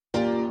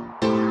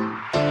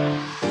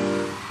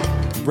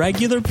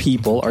Regular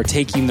people are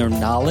taking their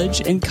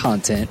knowledge and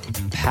content,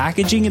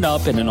 packaging it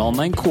up in an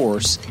online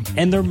course,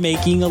 and they're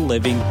making a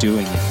living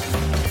doing it.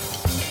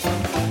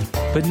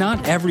 But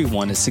not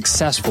everyone is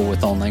successful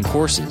with online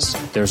courses.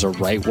 There's a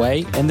right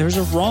way and there's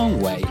a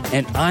wrong way,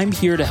 and I'm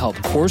here to help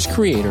course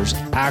creators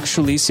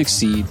actually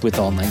succeed with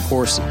online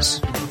courses.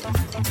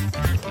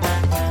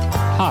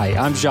 Hi,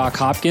 I'm Jacques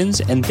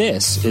Hopkins, and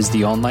this is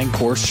the Online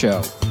Course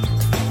Show.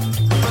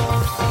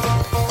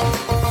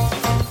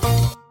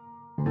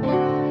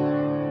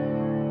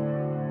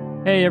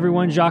 Hey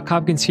everyone, Jacques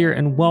Hopkins here,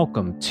 and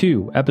welcome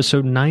to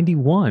episode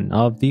 91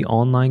 of the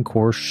Online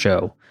Course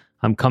Show.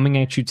 I'm coming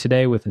at you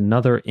today with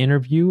another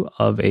interview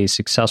of a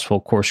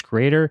successful course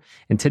creator,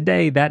 and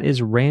today that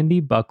is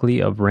Randy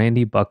Buckley of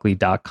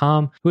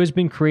randybuckley.com, who has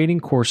been creating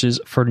courses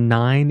for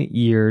 9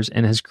 years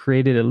and has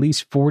created at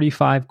least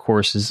 45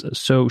 courses,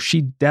 so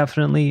she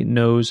definitely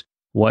knows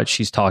what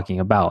she's talking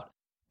about.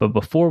 But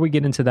before we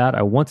get into that,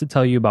 I want to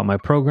tell you about my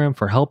program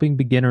for helping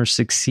beginners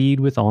succeed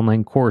with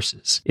online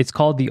courses. It's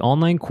called the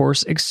Online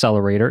Course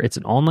Accelerator. It's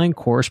an online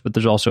course, but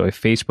there's also a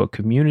Facebook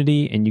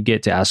community, and you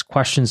get to ask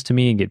questions to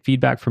me and get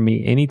feedback from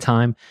me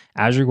anytime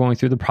as you're going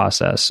through the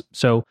process.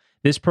 So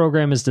this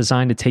program is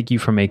designed to take you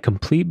from a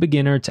complete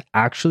beginner to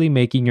actually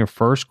making your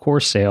first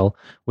course sale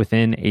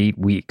within 8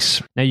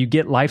 weeks. Now, you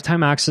get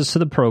lifetime access to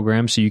the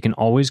program, so you can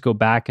always go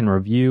back and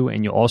review,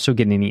 and you'll also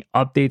get any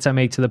updates I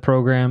make to the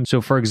program. So,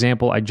 for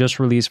example, I just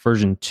released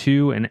version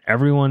 2, and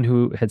everyone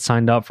who had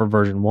signed up for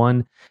version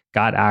 1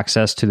 got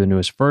access to the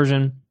newest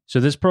version. So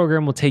this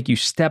program will take you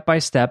step by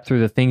step through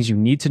the things you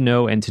need to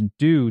know and to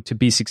do to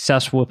be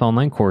successful with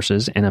online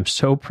courses. And I'm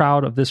so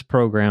proud of this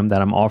program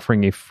that I'm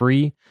offering a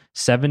free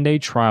 7-day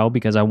trial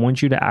because I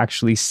want you to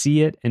actually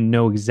see it and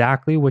know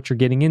exactly what you're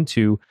getting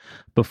into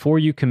before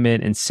you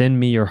commit and send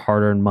me your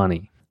hard-earned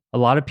money. A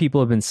lot of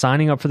people have been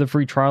signing up for the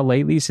free trial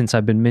lately since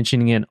I've been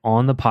mentioning it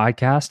on the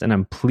podcast, and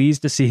I'm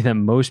pleased to see that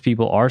most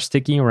people are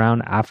sticking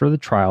around after the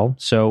trial.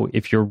 So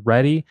if you're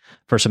ready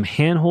for some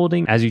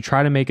hand-holding as you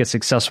try to make a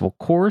successful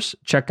course,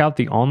 check out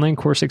the Online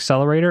Course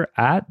Accelerator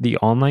at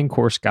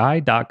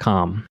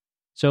theonlinecourseguy.com.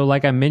 So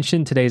like I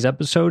mentioned, today's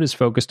episode is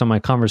focused on my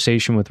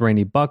conversation with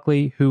Randy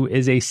Buckley, who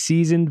is a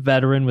seasoned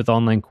veteran with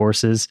online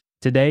courses.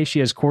 Today, she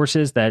has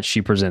courses that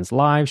she presents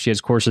live. She has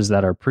courses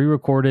that are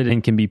pre-recorded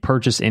and can be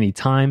purchased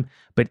anytime.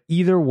 But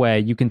either way,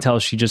 you can tell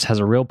she just has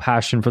a real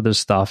passion for this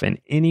stuff. And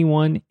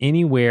anyone,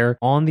 anywhere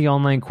on the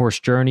online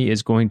course journey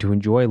is going to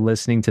enjoy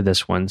listening to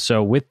this one.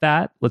 So with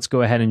that, let's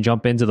go ahead and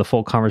jump into the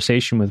full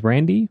conversation with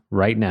Randy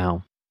right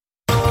now.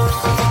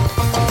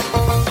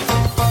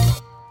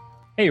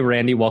 Hey,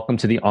 Randy, welcome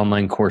to the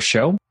Online Course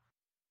Show.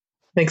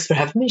 Thanks for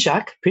having me,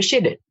 Jacques.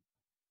 Appreciate it.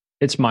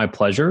 It's my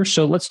pleasure.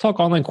 So let's talk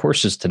online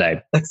courses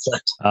today.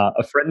 Excellent.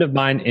 A friend of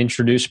mine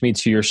introduced me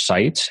to your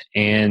site,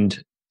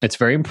 and it's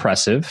very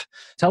impressive.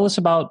 Tell us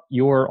about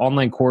your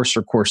online course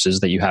or courses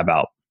that you have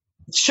out.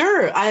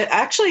 Sure. I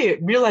actually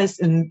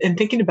realized in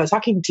thinking about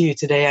talking to you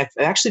today, I've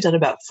actually done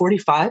about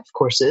 45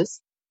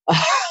 courses.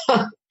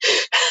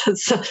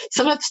 So,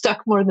 some have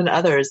stuck more than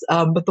others,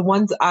 but the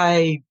ones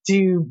I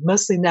do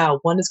mostly now,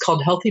 one is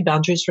called Healthy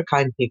Boundaries for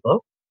Kind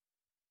People.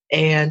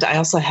 And I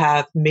also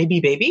have Maybe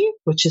Baby,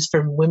 which is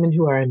for women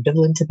who are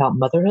ambivalent about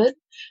motherhood,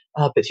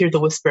 but hear the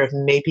whisper of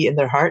maybe in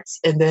their hearts.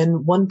 And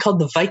then one called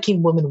the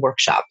Viking Woman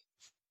Workshop.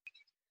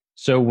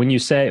 So when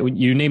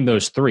you name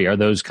those three, are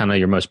those kind of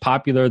your most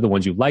popular, the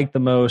ones you like the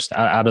most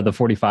out of the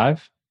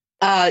 45?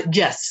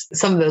 Yes.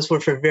 Some of those were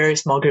for very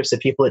small groups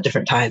of people at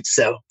different times.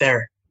 So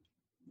they're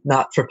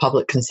not for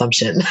public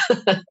consumption.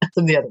 Some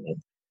of the other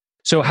ones.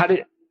 So how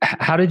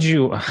did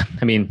you,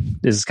 I mean,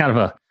 this is kind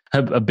of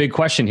a big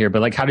question here,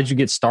 but like, how did you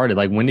get started?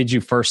 Like, when did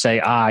you first say,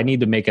 I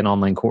need to make an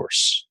online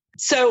course?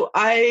 So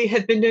I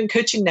have been doing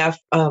coaching now,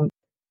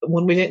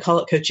 when we didn't call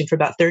it coaching, for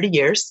about 30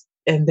 years.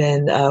 And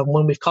then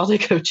when we've called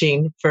it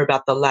coaching for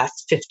about the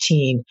last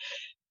 15.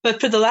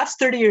 But for the last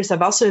 30 years,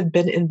 I've also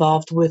been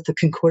involved with the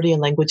Concordia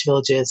Language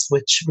Villages,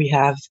 which we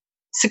have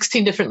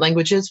 16 different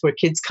languages where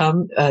kids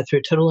come through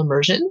a total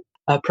immersion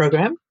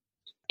program.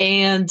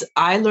 And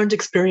I learned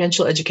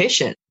experiential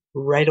education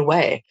right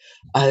away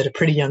at a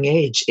pretty young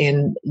age,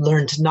 and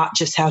learned not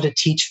just how to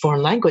teach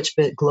foreign language,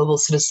 but global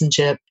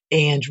citizenship,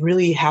 and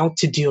really how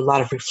to do a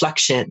lot of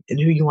reflection and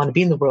who you want to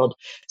be in the world.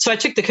 So I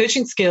took the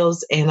coaching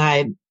skills and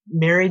I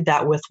married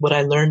that with what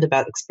I learned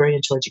about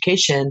experiential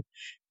education,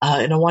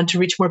 and I wanted to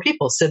reach more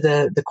people. So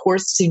the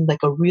course seemed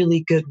like a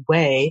really good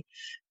way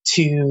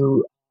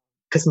to,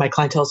 because my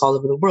clientele is all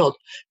over the world,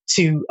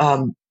 to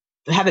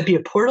have it be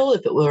a portal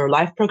if it were a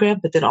live program,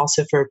 but then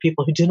also for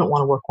people who didn't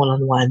want to work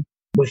one-on-one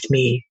with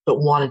me,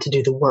 but wanted to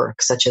do the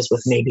work, such as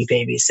with Maybe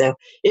Baby. So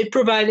it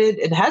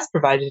has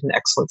provided an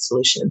excellent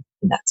solution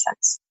in that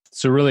sense.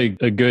 So really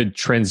a good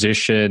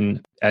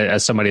transition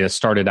as somebody that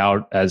started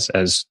out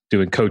as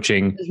doing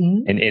coaching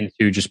and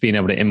into just being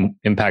able to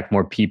impact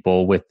more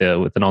people with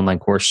an online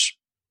course.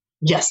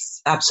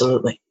 Yes,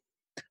 absolutely.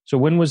 So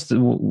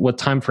what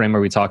time frame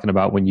are we talking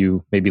about when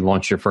you maybe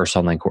launched your first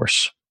online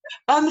course?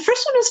 The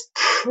first one was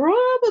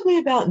probably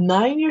about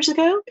 9 years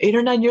ago, 8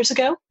 or 9 years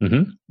ago.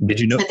 Mm-hmm. Did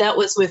you know? And that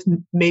was with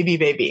Maybe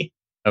Baby.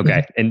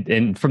 Okay.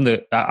 And from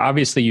the,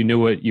 obviously you knew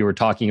what you were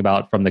talking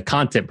about from the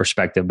content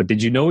perspective, but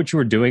did you know what you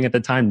were doing at the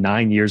time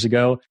 9 years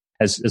ago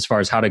as far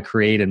as how to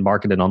create and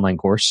market an online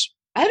course?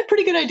 I had a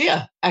pretty good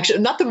idea, actually,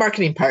 not the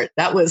marketing part.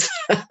 That was,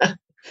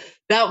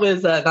 that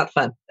was not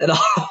fun at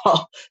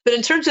all. But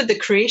in terms of the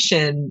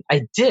creation,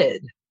 I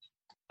did.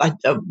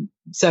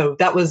 So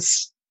that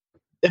was,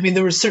 I mean,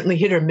 there was certainly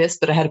hit or miss,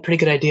 but I had a pretty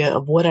good idea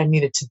of what I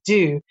needed to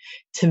do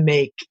to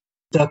make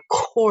the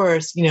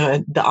course,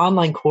 the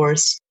online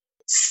course,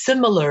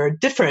 similar,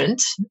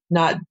 different,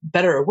 not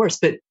better or worse,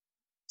 but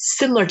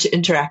similar to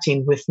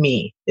interacting with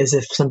me as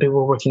if somebody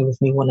were working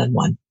with me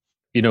one-on-one.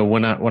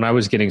 When I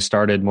was getting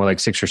started more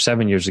like 6 or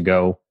 7 years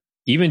ago,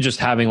 even just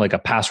having like a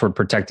password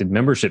protected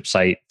membership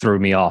site threw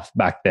me off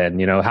back then.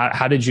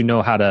 How did you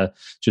know how to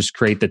just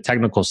create the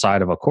technical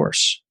side of a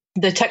course?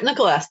 The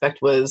technical aspect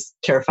was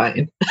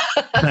terrifying.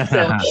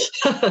 So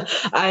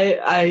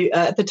I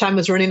at the time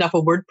was running off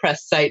a WordPress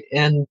site,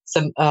 and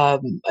I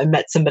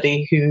met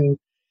somebody who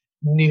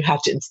knew how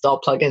to install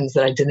plugins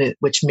that I didn't,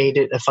 which made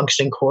it a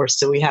functioning course.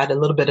 So we had a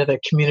little bit of a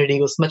community.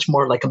 It was much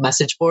more like a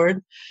message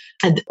board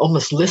and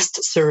almost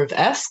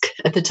listserv-esque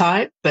at the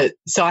time. But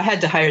so I had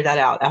to hire that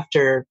out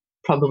after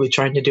probably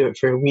trying to do it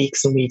for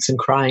weeks and weeks and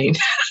crying.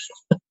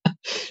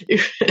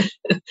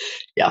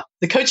 Yeah.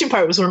 The coaching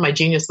part was where my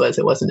genius was.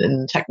 It wasn't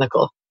in the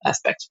technical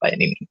aspects by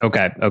any means.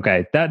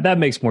 Okay. That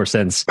makes more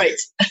sense. Right.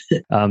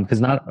 Because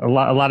not a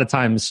lot of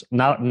times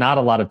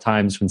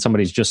when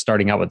somebody's just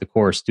starting out with the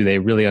course, do they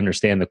really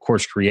understand the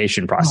course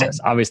creation process?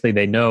 Right. Obviously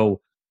they know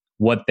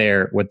what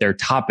their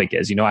topic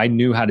is. I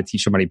knew how to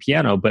teach somebody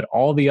piano, but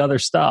all the other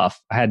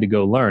stuff I had to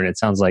go learn. It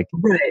sounds like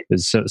it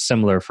was so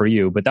similar for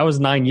you, but that was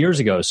 9 years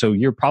ago. So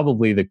you're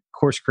probably the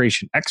course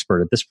creation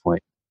expert at this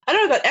point. I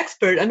don't know about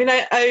expert. I mean,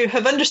 I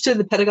have understood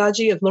the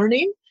pedagogy of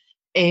learning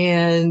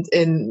and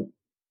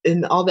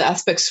in all the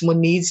aspects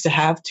one needs to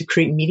have to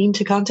create meaning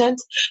to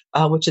content,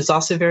 which is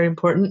also very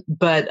important.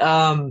 But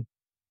I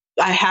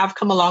have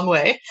come a long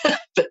way,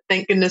 but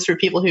thank goodness for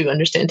people who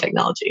understand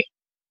technology.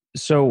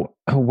 So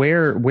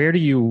where do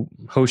you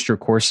host your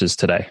courses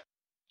today?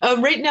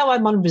 Right now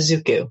I'm on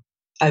Rizuku.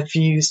 I've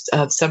used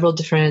several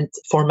different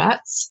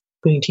formats,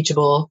 including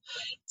Teachable.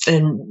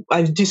 And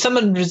I do some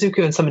on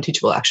Rizuku and some on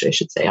Teachable, actually, I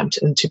should say. I'm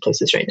in 2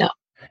 places right now.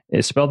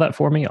 Spell that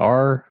for me.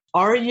 Ruzuku.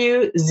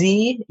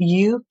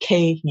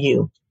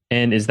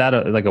 And is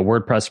that like a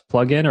WordPress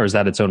plugin or is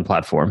that its own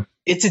platform?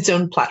 It's its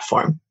own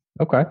platform.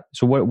 Okay.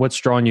 So what's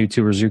drawn you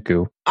to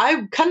Rizuku?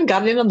 I kind of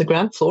got in on the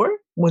ground floor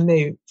when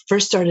they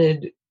first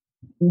started,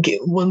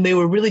 when they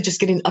were really just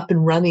getting up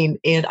and running.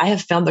 And I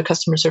have found their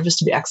customer service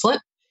to be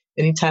excellent.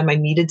 Anytime I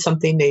needed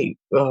something, they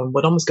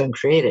would almost go and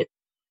create it.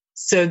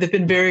 So they've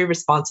been very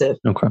responsive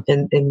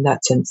in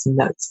that sense. And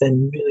that's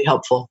been really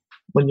helpful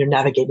when you're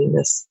navigating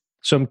this.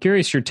 So I'm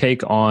curious your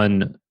take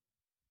on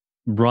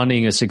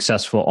running a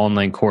successful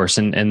online course.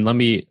 And let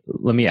me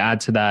add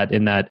to that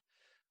in that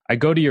I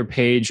go to your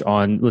page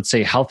on, let's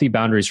say, Healthy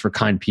Boundaries for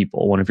Kind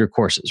People, one of your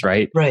courses,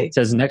 right? Right. It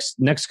says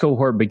next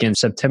cohort begins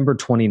September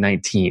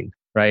 2019,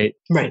 right?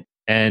 Right.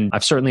 And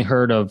I've certainly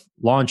heard of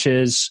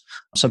launches.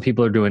 Some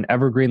people are doing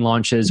evergreen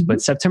launches,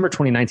 but September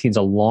 2019 is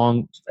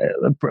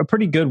a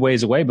pretty good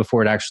ways away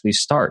before it actually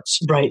starts.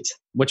 Right.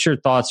 What's your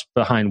thoughts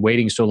behind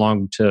waiting so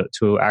long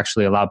to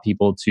actually allow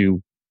people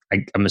to,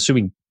 I'm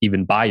assuming,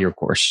 even buy your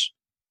course?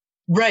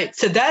 Right.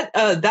 So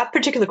that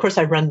particular course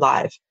I run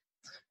live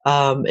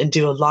and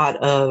do a lot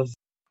of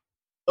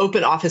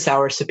open office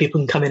hours so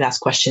people can come and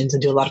ask questions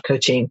and do a lot of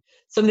coaching.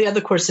 Some of the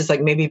other courses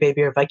like Maybe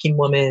Baby or Viking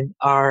Woman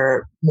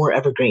are more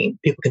evergreen.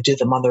 People can do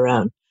them on their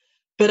own.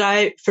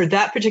 But for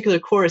that particular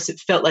course, it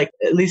felt like,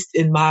 at least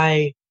in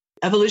my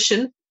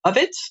evolution of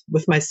it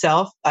with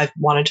myself, I've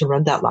wanted to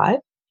run that live.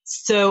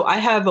 So I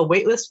have a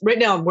wait list. Right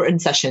now we're in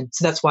session.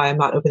 So that's why I'm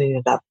not opening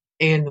it up.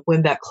 And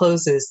when that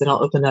closes, then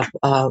I'll open up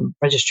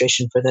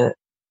registration for the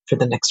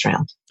next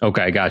round.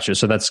 Okay, gotcha.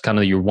 So that's kind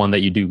of your one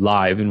that you do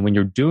live. And when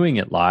you're doing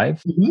it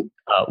live,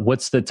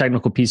 what's the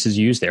technical pieces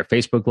you use there?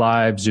 Facebook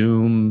Live,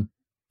 Zoom?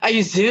 I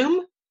use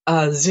Zoom.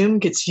 Zoom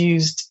gets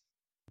used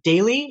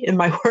daily in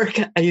my work.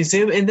 I use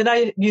Zoom, and then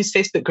I use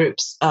Facebook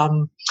groups.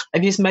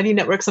 I've used Mighty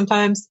Network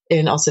sometimes,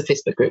 and also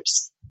Facebook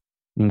groups.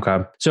 Okay.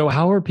 So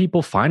how are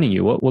people finding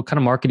you? What kind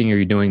of marketing are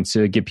you doing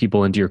to get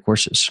people into your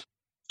courses?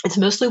 It's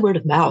mostly word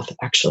of mouth,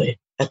 actually,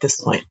 at this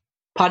point.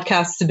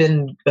 Podcasts have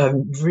been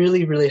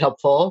really, really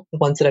helpful. The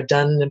ones that I've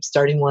done, and I'm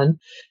starting one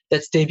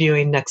that's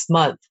debuting next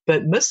month.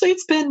 But mostly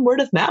it's been word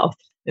of mouth.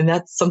 And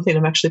that's something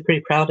I'm actually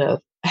pretty proud of.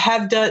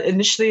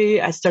 Initially,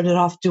 I started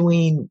off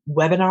doing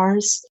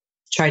webinars,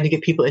 trying to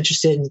get people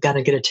interested and kind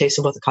of get a taste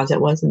of what the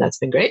content was. And that's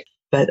been great.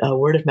 But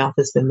word of mouth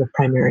has been the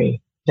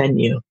primary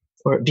venue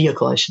or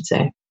vehicle, I should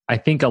say. I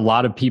think a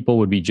lot of people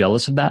would be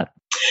jealous of that.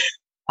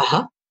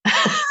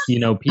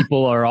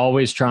 People are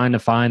always trying to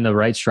find the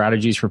right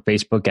strategies for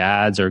Facebook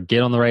ads or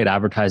get on the right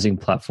advertising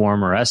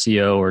platform or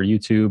SEO or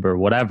YouTube or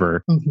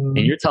whatever. And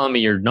you're telling me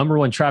your number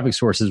one traffic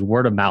source is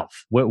word of mouth.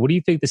 What do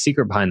you think the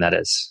secret behind that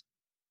is?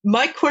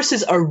 My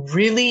courses are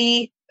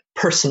really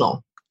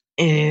personal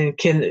and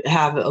can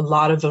have a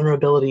lot of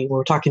vulnerability when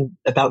we're talking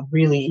about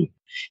really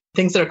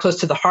things that are close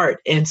to the heart.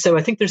 And so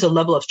I think there's a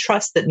level of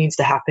trust that needs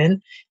to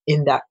happen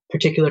in that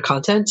particular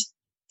content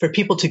for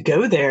people to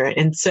go there.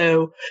 And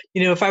so,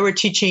 if I were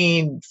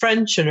teaching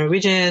French or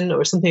Norwegian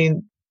or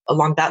something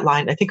along that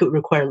line, I think it would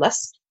require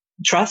less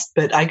trust,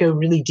 but I go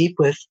really deep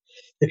with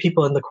the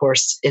people in the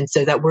course. And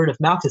so that word of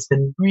mouth has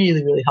been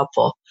really, really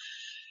helpful.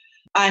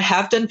 I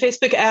have done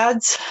Facebook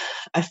ads.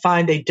 I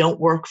find they don't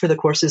work for the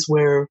courses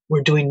where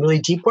we're doing really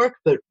deep work,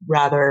 but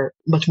rather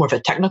much more of a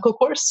technical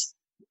course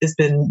that's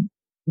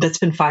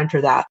been fine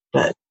for that.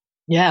 But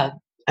yeah,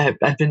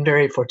 I've been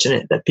very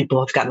fortunate that people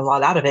have gotten a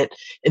lot out of it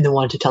and then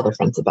wanted to tell their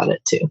friends about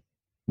it too.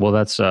 Well,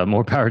 that's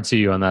more power to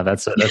you on that.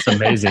 That's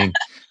amazing.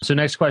 So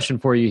next question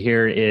for you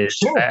here is,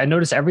 Sure. I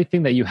notice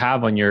everything that you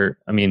have on your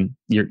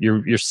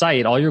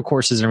site, all your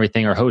courses and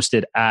everything are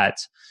hosted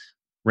at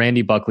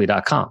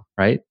randybuckley.com,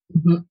 right?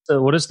 Mm-hmm.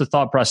 So what is the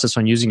thought process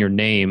on using your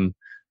name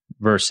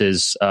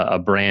versus a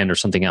brand or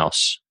something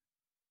else?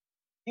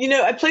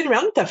 I played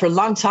around with that for a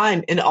long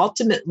time. And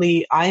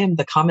ultimately, I am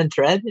the common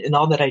thread in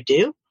all that I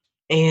do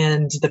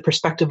and the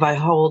perspective I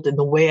hold and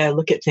the way I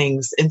look at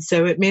things. And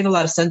so it made a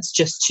lot of sense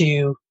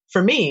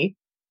for me,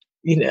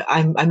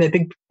 I'm a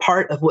big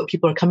part of what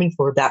people are coming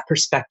for, that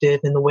perspective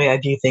and the way I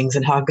view things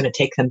and how I'm going to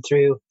take them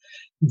through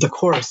the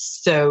course.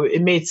 So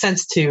it made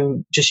sense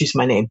to just use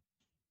my name.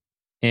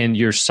 And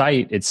your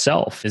site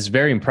itself is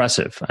very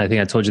impressive. I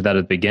think I told you that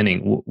at the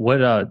beginning.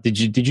 What did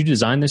you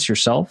design this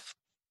yourself?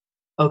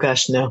 Oh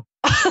gosh, no.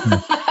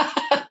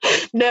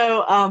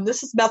 No,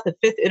 this is about the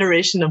 5th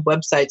iteration of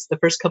websites. The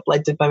first couple I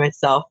did by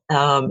myself.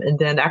 And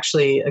then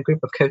actually a group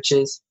of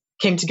coaches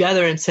came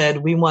together and said,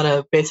 we want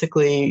to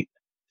basically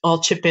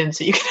all chip in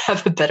so you can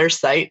have a better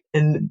site.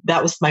 And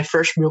that was my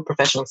first real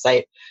professional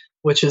site,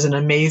 which was an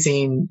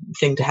amazing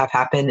thing to have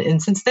happen.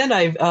 And since then,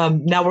 I've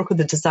now worked with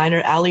the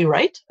designer, Allie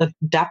Wright of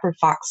Dapper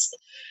Fox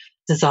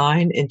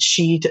Design. And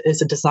she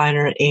is a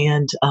designer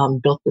and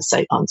built the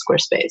site on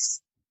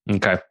Squarespace.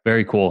 Okay,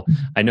 very cool.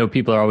 I know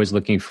people are always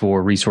looking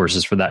for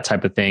resources for that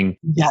type of thing.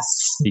 Yes.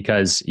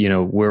 Because,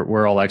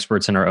 we're all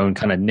experts in our own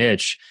kind of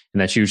niche, and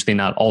that's usually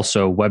not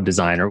also web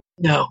designer.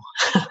 No.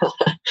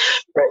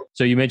 Right.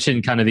 So you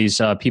mentioned kind of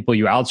these people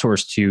you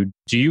outsource to.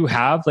 Do you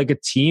have like a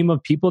team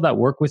of people that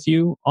work with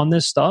you on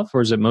this stuff,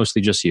 or is it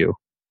mostly just you?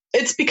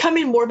 It's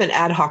becoming more of an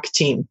ad hoc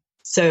team.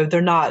 So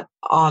they're not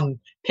on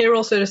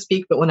payroll, so to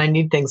speak, but when I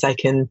need things,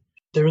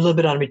 they're a little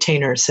bit on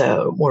retainer,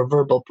 so more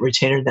verbal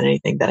retainer than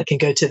anything, that I can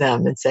go to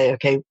them and say,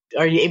 okay,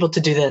 are you able to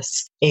do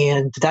this?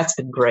 And that's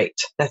been great.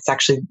 That's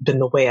actually been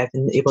the way I've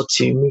been able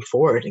to move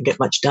forward and get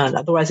much done.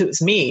 Otherwise, it was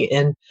me.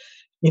 And,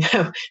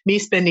 me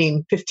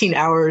spending 15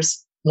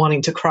 hours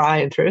wanting to cry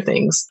and throw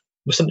things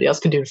where somebody else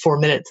can do in 4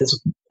 minutes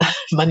is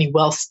money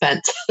well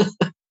spent.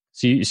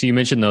 So you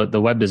mentioned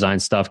the web design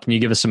stuff. Can you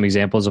give us some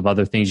examples of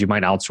other things you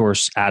might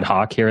outsource ad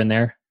hoc here and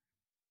there?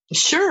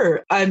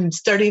 Sure. I'm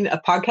starting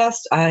a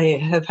podcast. I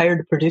have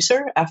hired a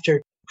producer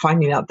after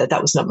finding out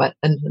that was not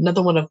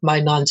another one of my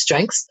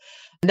non-strengths.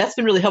 And that's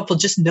been really helpful,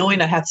 just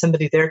knowing I have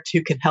somebody there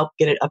who can help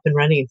get it up and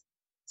running.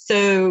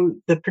 So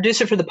the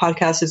producer for the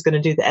podcast is going to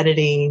do the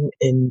editing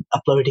and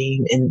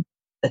uploading and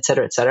et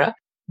cetera, et cetera.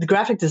 The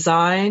graphic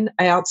design,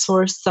 I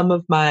outsource some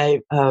of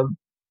my, I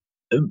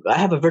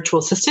have a virtual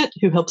assistant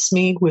who helps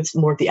me with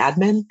more of the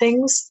admin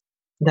things.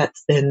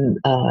 That's been,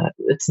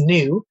 it's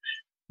new.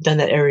 Done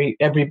that every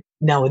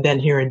now and then,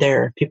 here and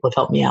there. People have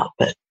helped me out,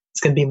 but it's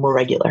going to be more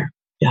regular.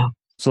 Yeah.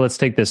 So let's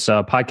take this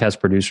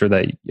podcast producer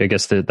that I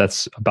guess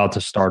that's about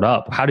to start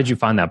up. How did you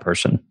find that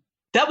person?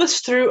 That was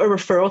through a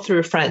referral through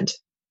a friend.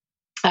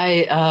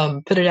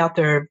 I put it out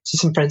there to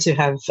some friends who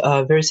have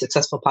very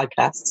successful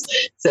podcasts.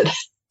 Said,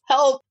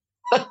 help.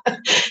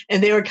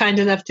 And they were kind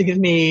enough to give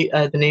me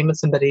the name of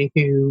somebody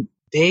who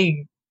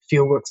they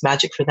feel works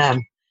magic for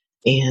them.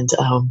 And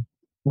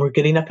we're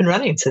getting up and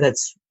running. So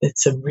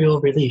it's a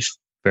real relief.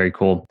 Very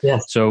cool.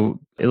 Yes. So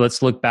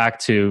let's look back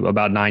to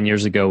about 9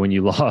 years ago when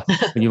you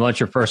launched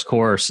your first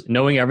course.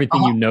 Knowing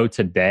everything you know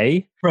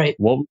today, right?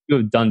 What would you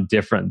have done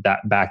different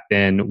that back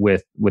then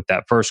with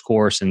that first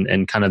course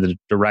and kind of the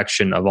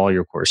direction of all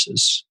your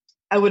courses?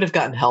 I would have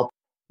gotten help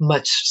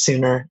much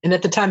sooner. And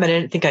at the time, I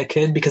didn't think I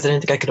could because I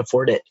didn't think I could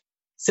afford it.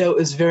 So it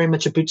was very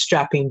much a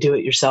bootstrapping,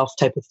 do-it-yourself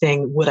type of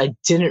thing. What I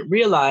didn't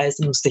realize,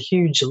 and it was the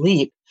huge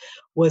leap,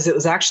 was it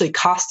was actually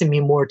costing me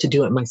more to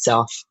do it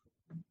myself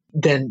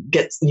than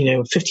get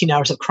 15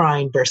 hours of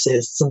crying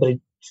versus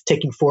somebody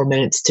taking 4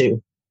 minutes to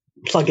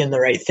plug in the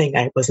right thing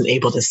I wasn't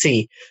able to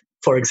see,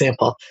 for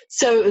example.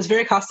 So it was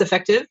very cost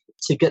effective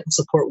to get the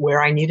support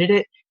where I needed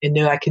it and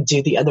know I could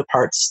do the other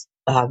parts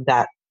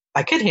that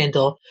I could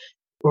handle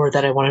or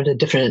that I wanted a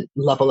different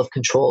level of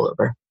control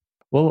over.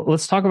 Well,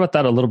 let's talk about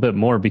that a little bit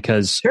more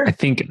because Sure. I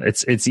think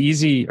it's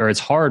easy or it's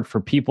hard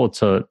for people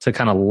to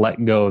kind of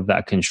let go of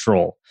that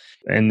control.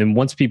 And then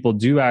once people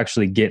do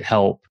actually get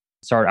help,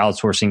 start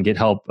outsourcing, get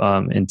help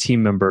and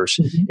team members,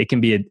 it can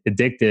be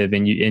addictive.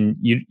 And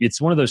it's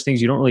one of those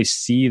things you don't really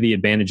see the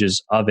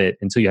advantages of it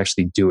until you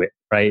actually do it,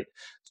 right?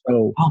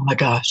 So Oh my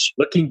gosh.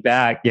 looking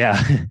back,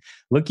 yeah,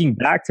 looking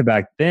back to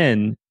back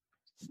then,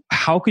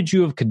 how could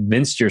you have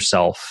convinced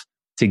yourself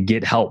to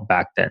get help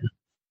back then?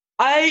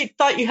 I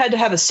thought you had to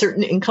have a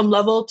certain income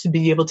level to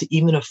be able to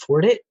even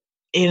afford it.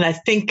 And I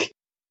think,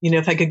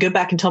 if I could go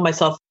back and tell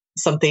myself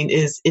something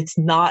is it's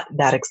not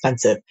that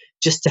expensive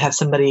just to have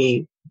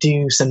somebody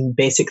do some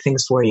basic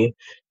things for you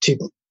to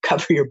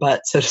cover your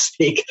butt, so to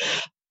speak.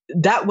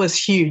 That was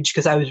huge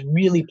because I was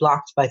really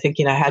blocked by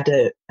thinking I had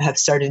to have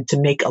started to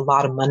make a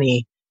lot of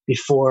money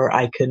before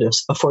I could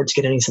afford to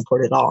get any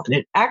support at all. And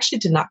it actually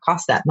did not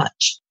cost that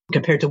much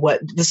compared to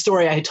what the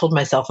story I had told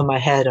myself in my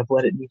head of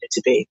what it needed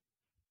to be.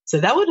 So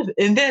that would have,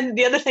 and then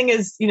the other thing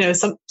is,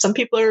 some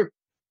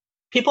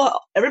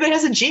everybody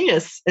has a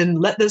genius,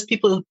 and let those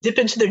people dip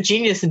into their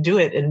genius and do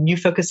it. And you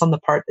focus on the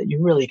part that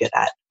you're really good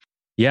at.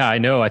 Yeah, I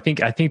know. I think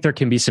there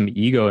can be some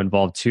ego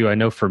involved too. I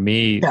know for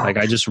me, Yeah. like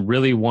I just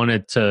really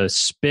wanted to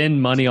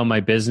spend money on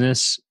my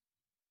business.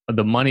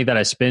 The money that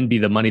I spend be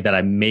the money that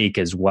I make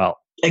as well.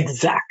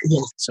 Exactly.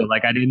 Yes. So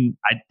like I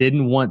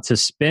didn't want to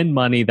spend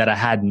money that I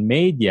hadn't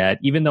made yet,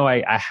 even though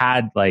I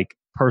had like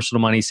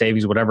personal money,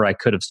 savings, whatever I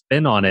could have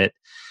spent on it.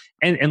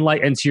 And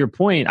to your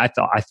point, I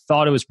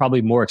thought it was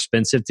probably more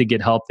expensive to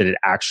get help than it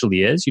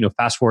actually is.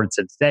 Fast forward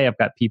to today, I've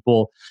got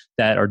people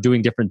that are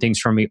doing different things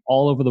for me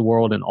all over the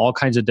world in all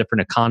kinds of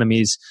different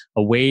economies.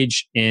 A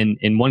wage in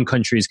one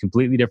country is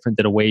completely different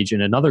than a wage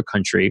in another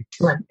country.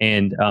 Right.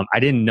 And I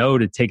didn't know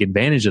to take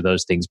advantage of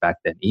those things back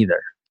then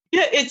either.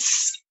 Yeah,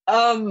 it's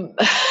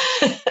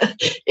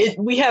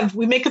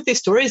we make up these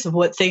stories of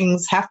what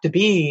things have to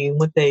be and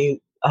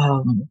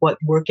what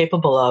we're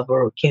capable of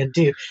or can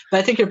do. But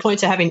I think your point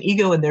to having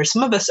ego in there,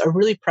 some of us are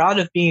really proud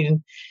of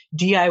being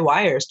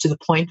DIYers to the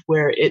point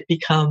where it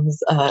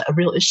becomes a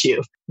real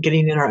issue,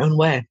 getting in our own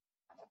way.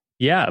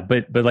 Yeah,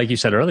 but like you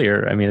said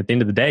earlier, I mean, at the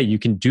end of the day, you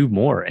can do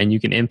more and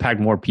you can impact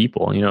more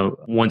people.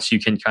 Once you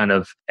can kind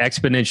of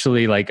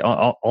exponentially, like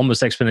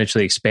almost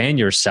exponentially expand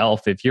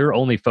yourself, if you're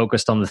only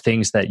focused on the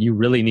things that you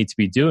really need to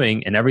be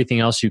doing and everything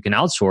else you can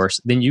outsource,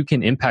 then you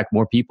can impact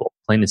more people,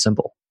 plain and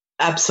simple.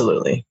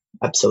 Absolutely.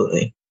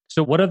 Absolutely.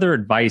 So what other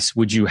advice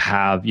would you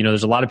have?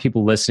 There's a lot of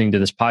people listening to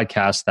this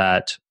podcast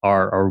that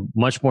are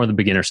much more in the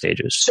beginner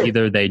stages. Sure.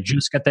 Either they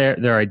just got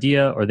their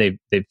idea or they've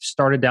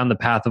started down the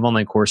path of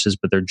online courses,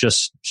 but they're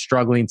just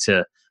struggling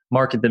to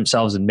market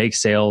themselves and make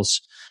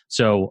sales.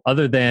 So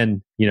other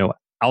than,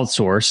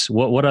 outsource,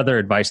 what other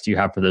advice do you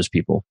have for those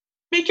people?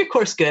 Make your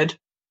course good.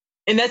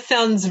 And that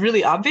sounds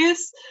really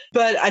obvious,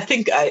 but I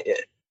think I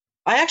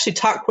actually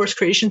taught course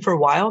creation for a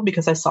while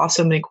because I saw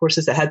so many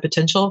courses that had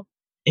potential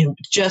and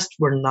just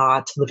were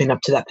not living up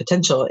to that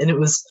potential. And it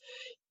was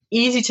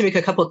easy to make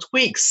a couple of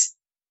tweaks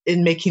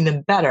in making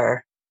them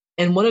better.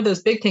 And one of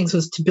those big things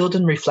was to build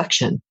in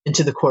reflection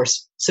into the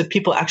course. So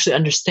people actually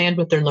understand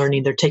what they're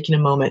learning. They're taking a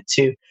moment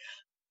to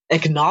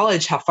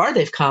acknowledge how far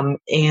they've come.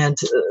 And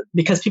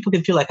because people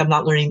can feel like I'm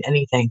not learning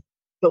anything.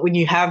 But when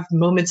you have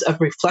moments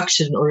of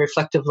reflection or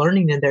reflective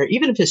learning in there,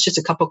 even if it's just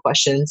a couple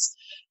questions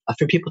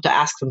for people to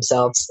ask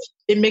themselves,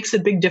 it makes a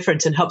big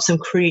difference and helps them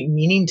create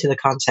meaning to the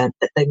content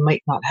that they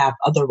might not have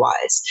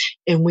otherwise.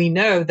 And we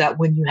know that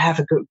when you have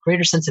a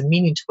greater sense of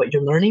meaning to what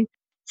you're learning,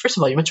 first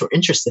of all, you're much more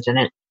interested in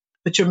it,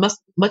 but you're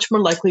much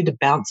more likely to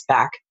bounce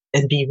back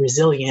and be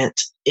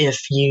resilient if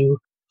you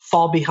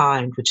fall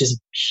behind, which is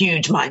a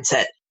huge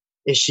mindset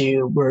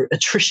issue where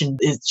attrition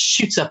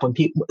shoots up when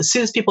people, as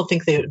soon as people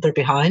think they're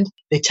behind,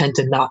 they tend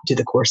to not do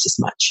the course as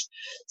much.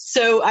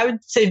 So I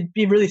would say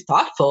be really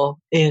thoughtful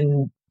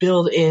and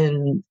build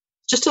in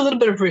just a little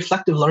bit of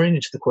reflective learning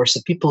into the course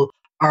so people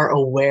are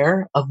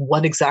aware of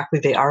what exactly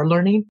they are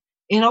learning.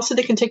 And also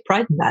they can take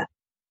pride in that.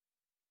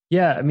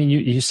 Yeah. I mean,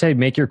 you say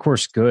make your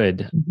course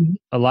good. Mm-hmm.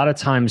 A lot of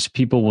times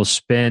people will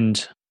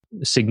spend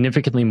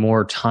significantly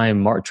more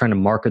time trying to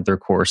market their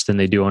course than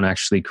they do on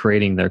actually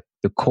creating the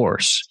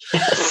course.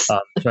 Yes.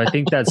 So I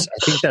think that's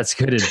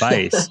good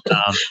advice.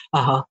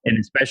 And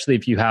especially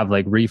if you have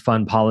like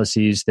refund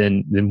policies,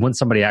 then when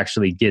somebody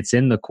actually gets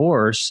in the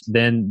course,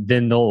 then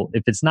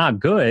if it's not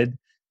good,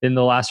 then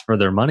they'll ask for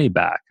their money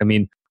back. I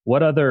mean,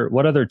 what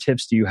other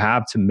tips do you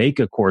have to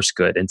make a course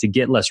good and to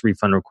get less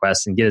refund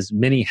requests and get as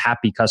many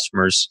happy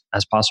customers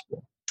as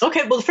possible?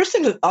 Okay. Well, the first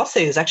thing that I'll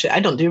say is actually I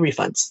don't do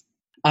refunds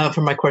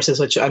for my courses,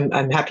 which I'm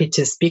happy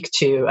to speak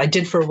to. I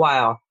did for a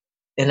while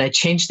and I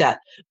changed that.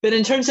 But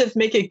in terms of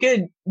make it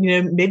good,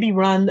 maybe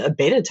run a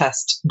beta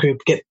test group,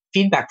 get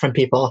feedback from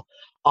people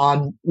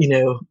on,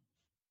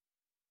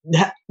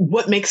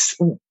 what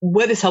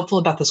is helpful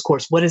about this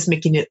course? What is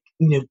making it,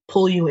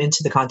 pull you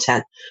into the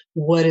content?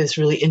 What is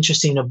really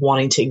interesting of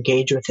wanting to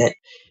engage with it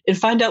and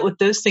find out what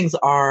those things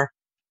are.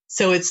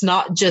 So it's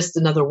not just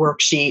another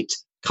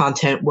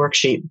content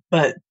worksheet,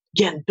 but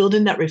again, build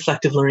in that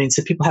reflective learning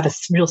so people have a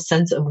real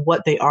sense of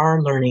what they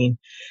are learning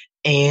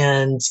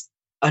and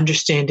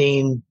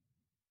understanding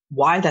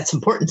why that's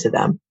important to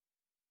them.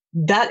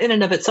 That in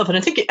and of itself, and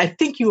I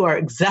think you are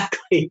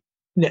exactly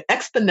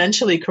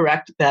exponentially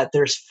correct that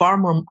there's far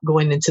more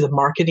going into the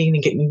marketing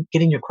and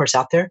getting your course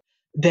out there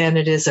than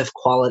it is of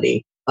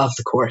quality of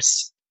the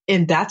course.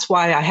 And that's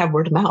why I have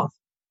word of mouth.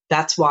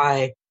 That's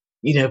why,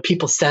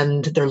 people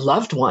send their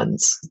loved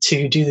ones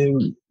to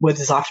do what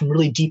is often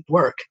really deep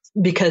work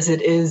because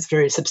it is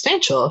very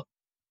substantial.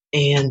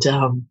 And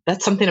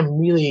that's something I'm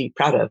really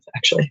proud of,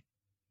 actually.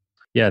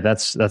 Yeah,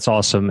 that's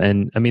awesome.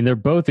 And I mean, they're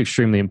both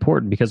extremely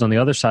important because on the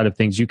other side of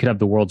things, you could have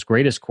the world's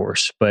greatest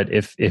course, but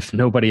if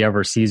nobody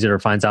ever sees it or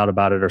finds out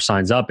about it or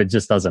signs up, it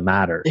just doesn't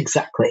matter.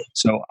 Exactly.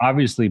 So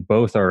obviously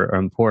both are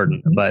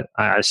important, but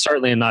I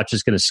certainly am not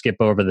just going to skip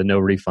over the no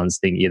refunds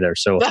thing either.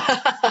 So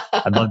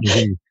I'd love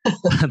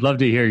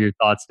to hear your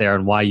thoughts there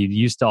on why you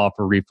used to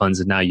offer refunds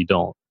and now you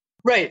don't.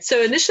 Right.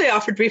 So initially I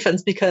offered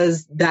refunds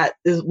because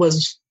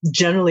was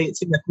generally, it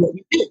seemed like what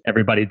you did.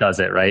 Everybody does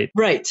it, right?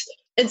 Right.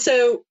 And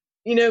so,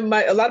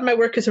 a lot of my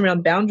work is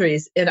around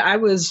boundaries, and I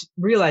was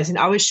realizing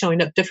I was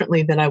showing up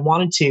differently than I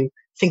wanted to,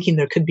 thinking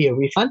there could be a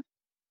refund,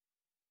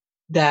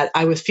 that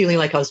I was feeling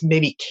like I was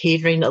maybe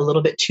catering a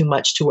little bit too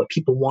much to what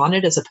people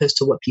wanted as opposed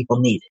to what people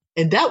needed.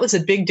 And that was a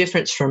big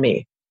difference for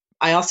me.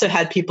 I also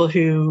had people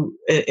who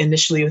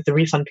initially with the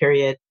refund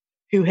period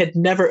who had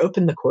never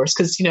opened the course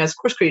because, as a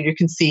course creator, you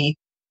can see,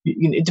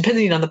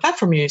 depending on the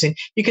platform you're using,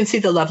 you can see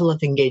the level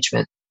of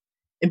engagement.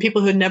 And people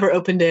who had never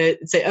opened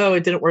it say, oh,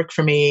 it didn't work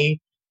for me.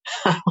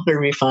 I want a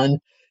refund.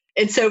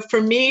 And so for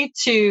me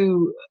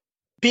to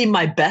be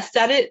my best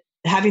at it,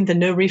 having the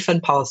no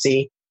refund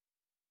policy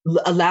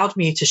allowed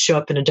me to show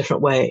up in a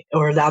different way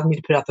or allowed me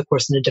to put out the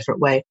course in a different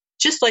way.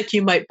 Just like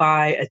you might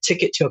buy a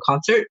ticket to a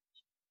concert.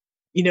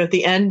 At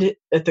the end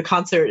at the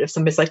concert, if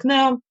somebody's like,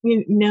 no,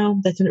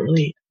 that didn't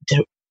really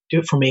do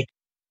it for me.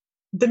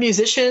 The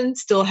musician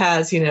still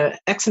has,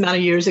 X amount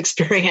of years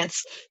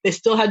experience. They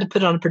still had to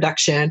put on a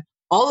production.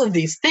 All of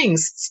these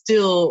things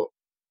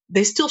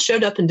they still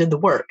showed up and did the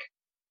work.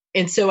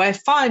 And so I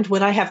find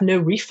when I have no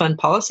refund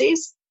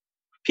policies,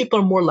 people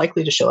are more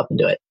likely to show up and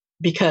do it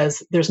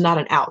because there's not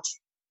an out.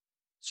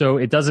 So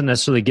it doesn't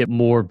necessarily get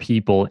more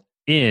people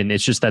in.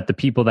 It's just that the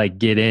people that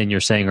get in, you're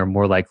saying, are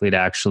more likely to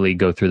actually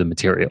go through the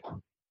material.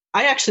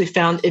 I actually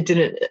found it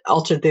didn't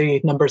alter the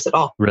numbers at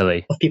all.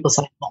 Really? Of people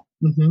signing up.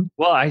 Mm-hmm.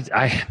 Well, which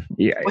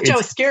I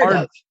was scared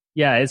of.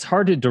 Yeah, it's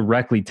hard to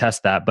directly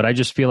test that, but I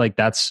just feel like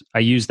I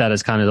use that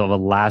as kind of a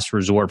last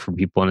resort for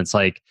people. And it's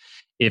like,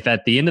 if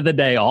at the end of the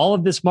day, all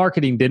of this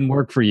marketing didn't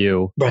work for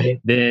you, right,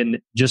 then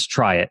just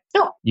try it.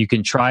 No. You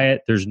can try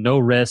it. There's no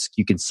risk.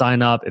 You can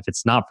sign up. If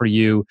it's not for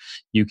you,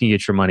 you can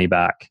get your money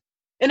back.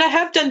 And I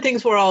have done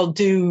things where I'll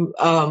do,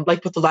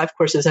 like with the live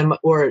courses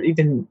or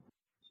even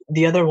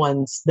the other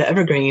ones, the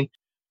Evergreen,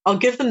 I'll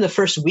give them the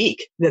first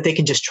week that they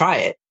can just try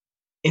it.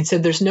 And so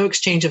there's no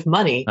exchange of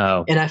money.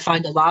 Oh. And I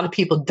find a lot of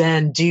people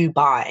then do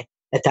buy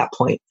at that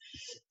point.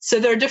 So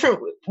there are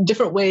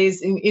different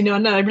ways, and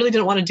I really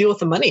didn't want to deal with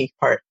the money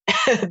part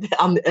at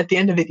the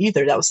end of it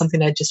either. That was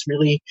something I just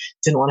really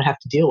didn't want to have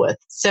to deal with.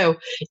 So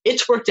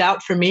it's worked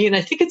out for me. And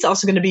I think it's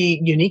also going to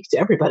be unique to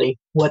everybody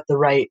what the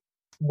right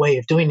way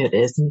of doing it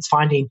is. And it's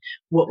finding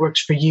what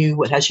works for you,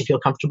 what has you feel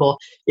comfortable.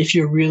 If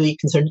you're really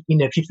concerned,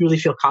 if you really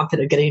feel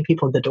confident of getting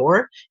people in the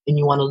door and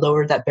you want to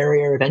lower that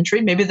barrier of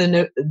entry,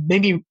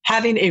 maybe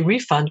having a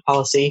refund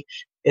policy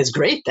is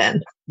great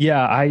then.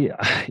 Yeah,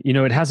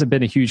 it hasn't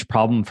been a huge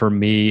problem for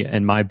me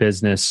and my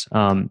business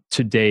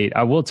to date.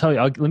 I will tell you,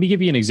 let me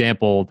give you an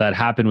example that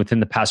happened within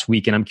the past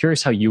week, and I'm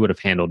curious how you would have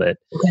handled it.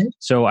 Okay.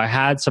 So I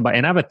had somebody,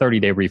 and I have a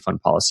 30-day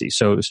refund policy.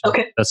 So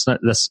okay.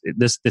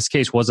 This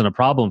case wasn't a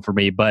problem for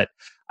me, but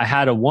I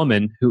had a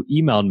woman who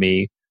emailed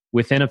me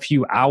within a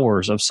few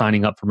hours of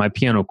signing up for my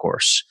piano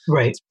course.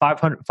 Right. It's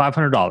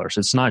 $500.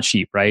 It's not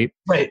cheap, right?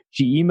 Right.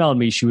 She emailed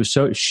me. She was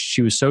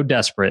so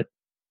desperate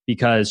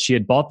because she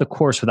had bought the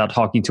course without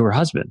talking to her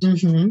husband.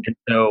 Mm-hmm. And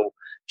so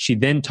she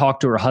then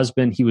talked to her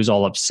husband. He was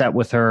all upset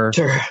with her.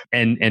 Sure.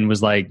 and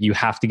was like, you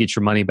have to get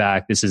your money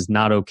back. This is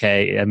not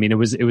okay. I mean, it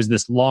was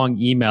this long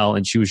email,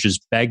 and she was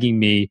just begging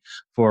me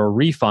for a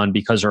refund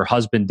because her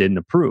husband didn't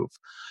approve.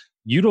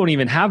 You don't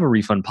even have a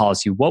refund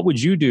policy. What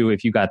would you do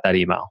if you got that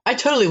email? I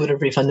totally would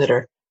have refunded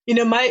her.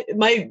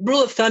 My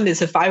rule of thumb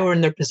is if I were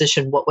in their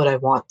position, what would I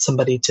want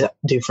somebody to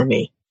do for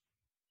me?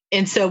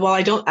 And so while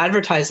I don't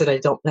advertise that I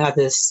don't have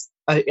this,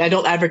 I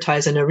don't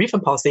advertise a no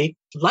refund policy,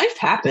 life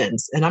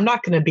happens. And I'm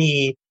not going to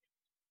be,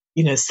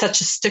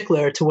 such a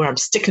stickler to where I'm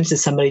sticking to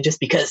somebody just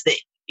because they,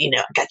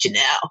 I got you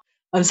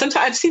now. Sometimes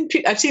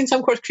I've seen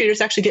some course creators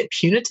actually get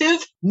punitive.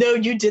 No,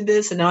 you did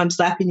this, and now I'm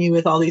slapping you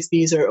with all these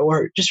fees,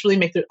 or just really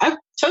make I've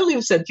totally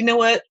said, you know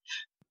what?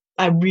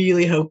 I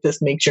really hope this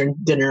makes your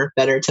dinner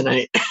better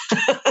tonight.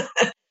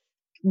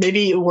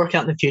 Maybe it'll work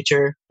out in the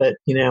future, but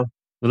Well,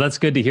 that's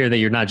good to hear that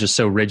you're not just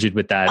so rigid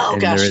with that,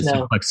 and there is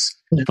some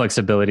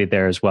flexibility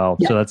there as well.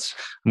 Yeah. So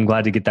I'm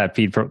glad to get that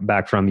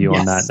feedback from you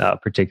on that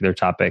particular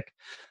topic.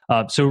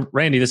 So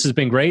Randy, this has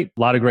been great.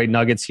 A lot of great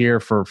nuggets here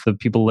for the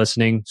people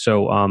listening.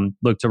 So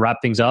look, to wrap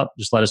things up,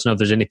 just let us know if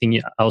there's anything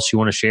else you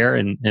want to share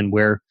and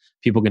where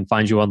people can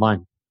find you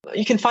online.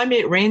 You can find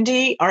me at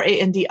Randy,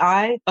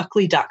 RANDI,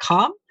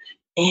 Buckley.com.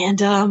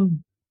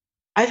 And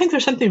I think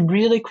there's something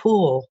really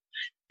cool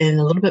and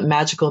a little bit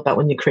magical about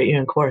when you create your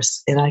own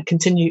course. And I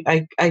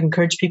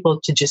encourage people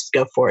to just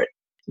go for it.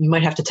 You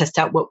might have to test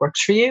out what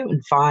works for you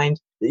and find,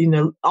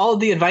 all of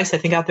the advice I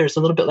think out there is a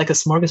little bit like a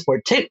smorgasbord.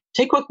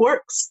 Take what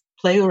works,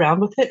 play around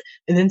with it,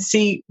 and then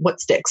see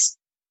what sticks.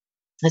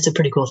 That's a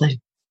pretty cool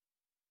thing.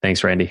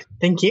 Thanks, Randy.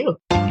 Thank you.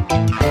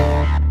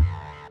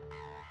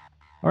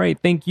 All right.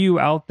 Thank you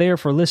out there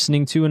for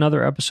listening to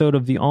another episode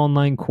of the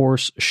Online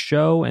Course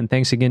Show. And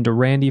thanks again to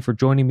Randy for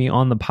joining me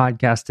on the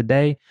podcast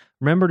today.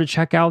 Remember to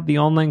check out the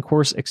Online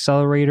Course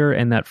Accelerator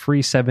and that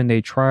free 7-day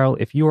trial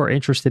if you are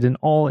interested in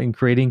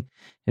creating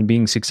and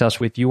being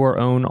successful with your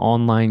own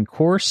online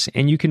course.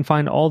 And you can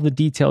find all the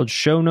detailed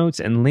show notes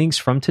and links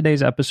from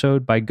today's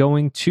episode by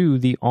going to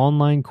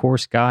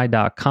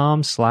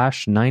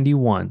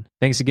theonlinecourseguy.com/91.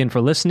 Thanks again for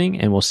listening,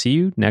 and we'll see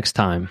you next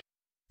time.